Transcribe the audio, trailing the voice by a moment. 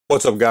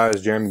What's up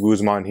guys, Jeremy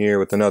Guzman here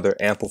with another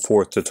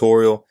Ampleforth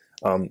tutorial.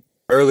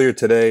 Earlier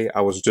today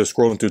I was just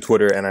scrolling through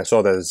Twitter and I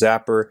saw that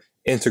Zapper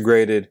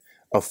integrated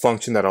a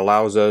function that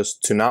allows us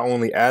to not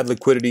only add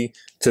liquidity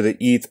to the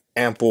ETH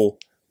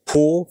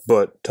pool,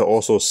 but to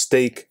also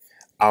stake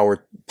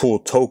our pool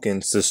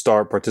tokens to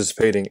start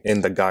participating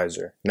in the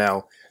Geyser.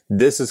 Now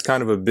this is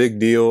kind of a big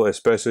deal,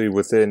 especially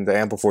within the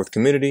Ampleforth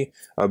community,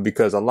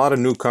 because a lot of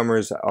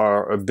newcomers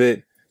are a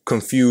bit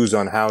confused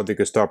on how they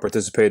could start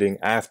participating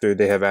after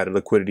they have added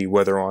liquidity,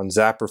 whether on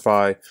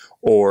Zapper.fi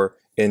or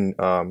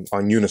on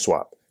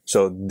Uniswap.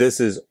 So this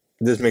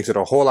makes it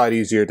a whole lot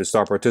easier to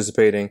start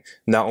participating,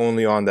 not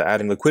only on the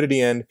adding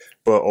liquidity end,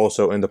 but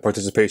also in the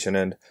participation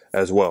end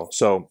as well.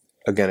 So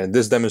again, in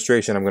this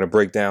demonstration, I'm going to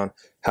break down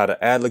how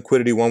to add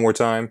liquidity one more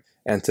time,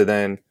 and to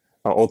then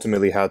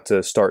ultimately how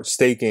to start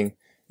staking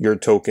your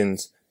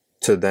tokens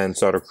to then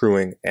start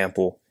accruing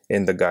AMPL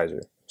in the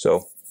Geyser.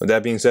 So with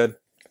that being said,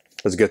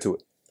 let's get to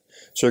it.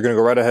 So you're going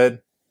to go right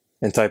ahead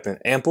and type in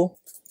AMPL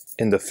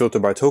in the filter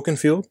by token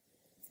field,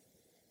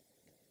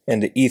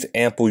 and the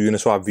AMPL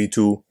Uniswap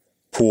v2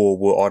 pool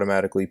will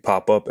automatically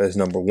pop up as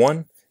number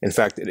one. In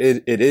fact,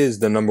 it is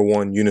the number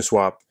one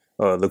Uniswap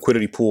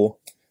liquidity pool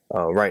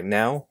right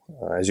now.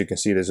 As you can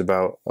see, there's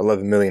about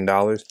 $11 million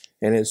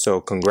in it. So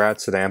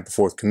congrats to the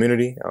Ampleforth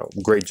community.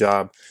 Great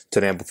job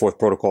to the Ampleforth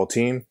protocol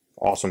team.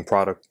 Awesome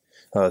product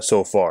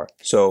so far.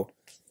 So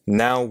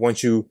now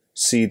once you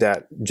see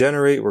that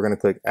generate, we're going to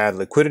click add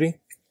liquidity,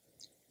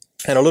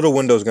 and a little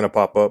window is going to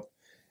pop up,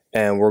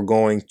 and we're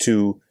going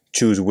to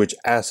choose which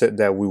asset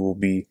that we will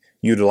be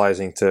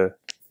utilizing to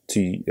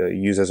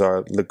use as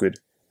our liquid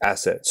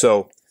asset.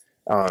 So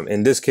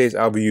in this case,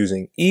 I'll be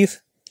using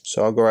ETH.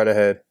 So I'll go right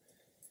ahead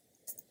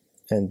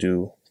and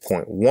do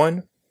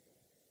 0.1.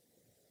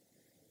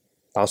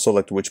 I'll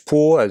select which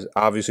pool, as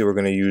obviously we're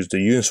going to use the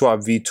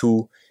Uniswap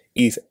v2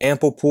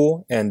 AMPL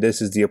pool, and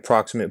this is the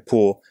approximate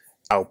pool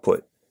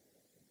output.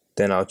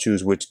 Then I'll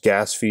choose which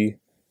gas fee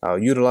I'll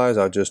utilize.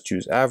 I'll just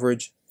choose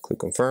average, click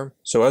confirm.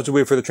 So as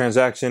we wait for the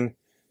transaction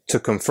to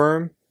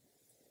confirm,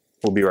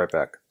 we'll be right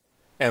back.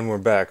 And we're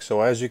back.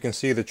 So as you can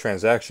see, the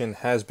transaction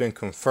has been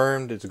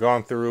confirmed. It's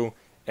gone through,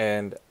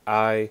 and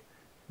I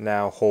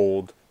now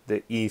hold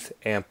the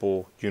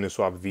AMPL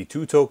Uniswap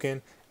v2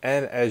 token.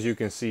 And as you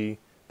can see,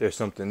 there's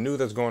something new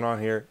that's going on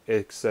here.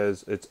 It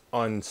says it's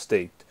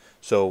unstaked.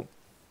 So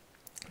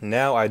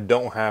now I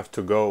don't have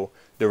to go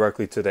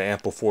directly to the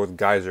Ampleforth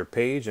Geyser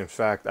page. In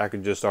fact, I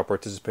could just start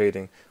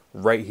participating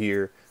right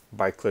here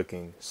by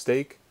clicking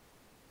stake.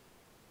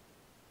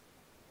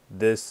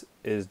 This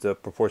is the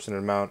proportionate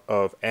amount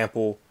of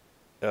AMPL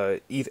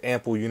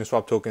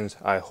Uniswap tokens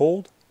I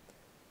hold.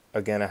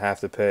 Again, I have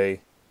to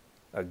pay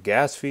a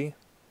gas fee.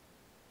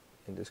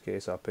 In this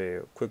case, I'll pay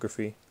a quicker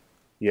fee.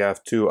 You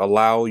have to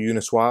allow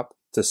Uniswap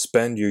to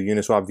spend your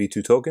Uniswap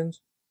v2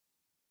 tokens.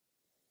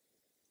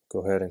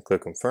 Go ahead and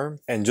click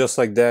confirm. And just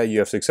like that, you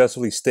have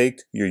successfully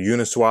staked your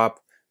Uniswap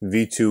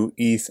v2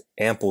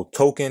 AMPL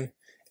token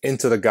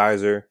into the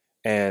Geyser,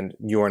 and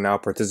you are now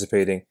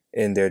participating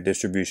in their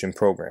distribution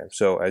program.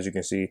 So as you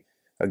can see,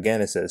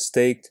 again, it says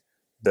staked.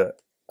 The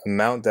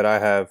amount that I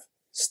have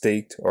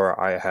staked, or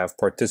I have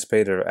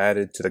participated or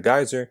added to the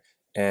Geyser,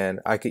 and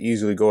I could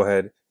easily go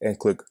ahead and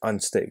click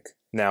unstake.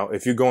 Now,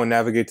 if you go and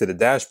navigate to the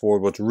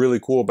dashboard, what's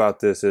really cool about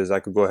this is I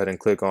could go ahead and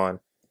click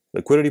on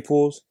liquidity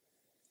pools,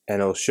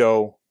 and it'll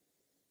show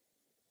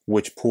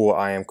which pool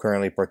I am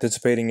currently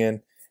participating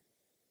in,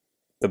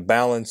 the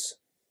balance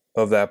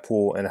of that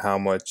pool, and how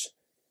much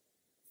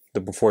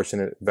the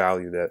proportionate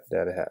value that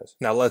it has.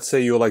 Now, let's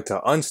say you would like to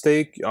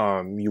unstake,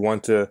 you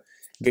want to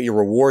get your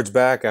rewards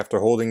back after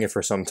holding it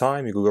for some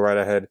time. You could go right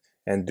ahead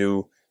and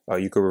do,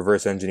 you could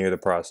reverse engineer the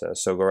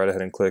process. So go right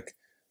ahead and click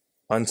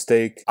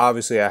unstake.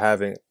 Obviously, I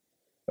haven't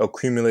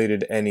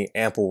accumulated any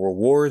AMPL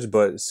rewards,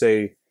 but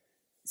say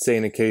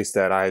in the case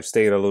that I've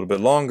stayed a little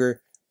bit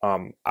longer,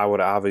 I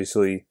would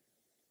obviously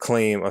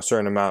claim a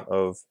certain amount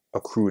of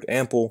accrued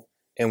AMPL,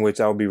 in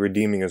which I'll be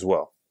redeeming as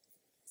well.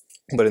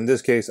 But in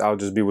this case, I'll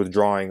just be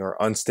withdrawing or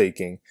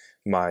unstaking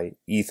my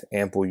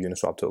AMPL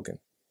Uniswap token.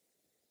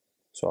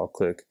 So I'll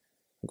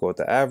go with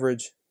the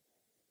average,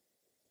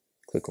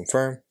 click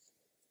confirm,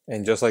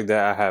 and just like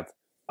that, I have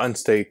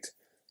unstaked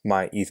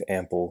my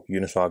AMPL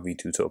Uniswap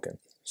v2 token.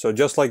 So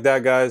just like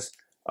that, guys,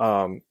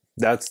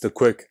 that's the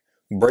quick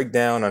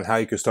breakdown on how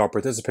you can start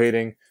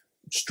participating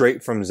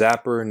straight from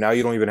Zapper. Now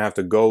you don't even have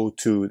to go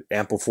to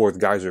Ampleforth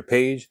Geyser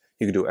page.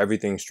 You can do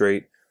everything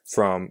straight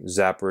from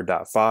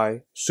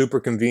Zapper.fi. Super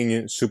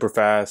convenient, super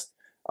fast,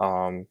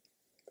 and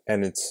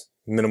it's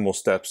minimal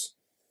steps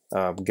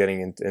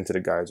getting into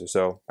the Geyser.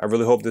 So I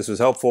really hope this was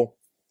helpful.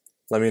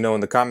 Let me know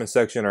in the comment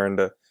section or in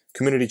the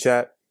community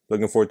chat.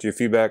 Looking forward to your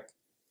feedback.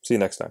 See you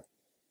next time.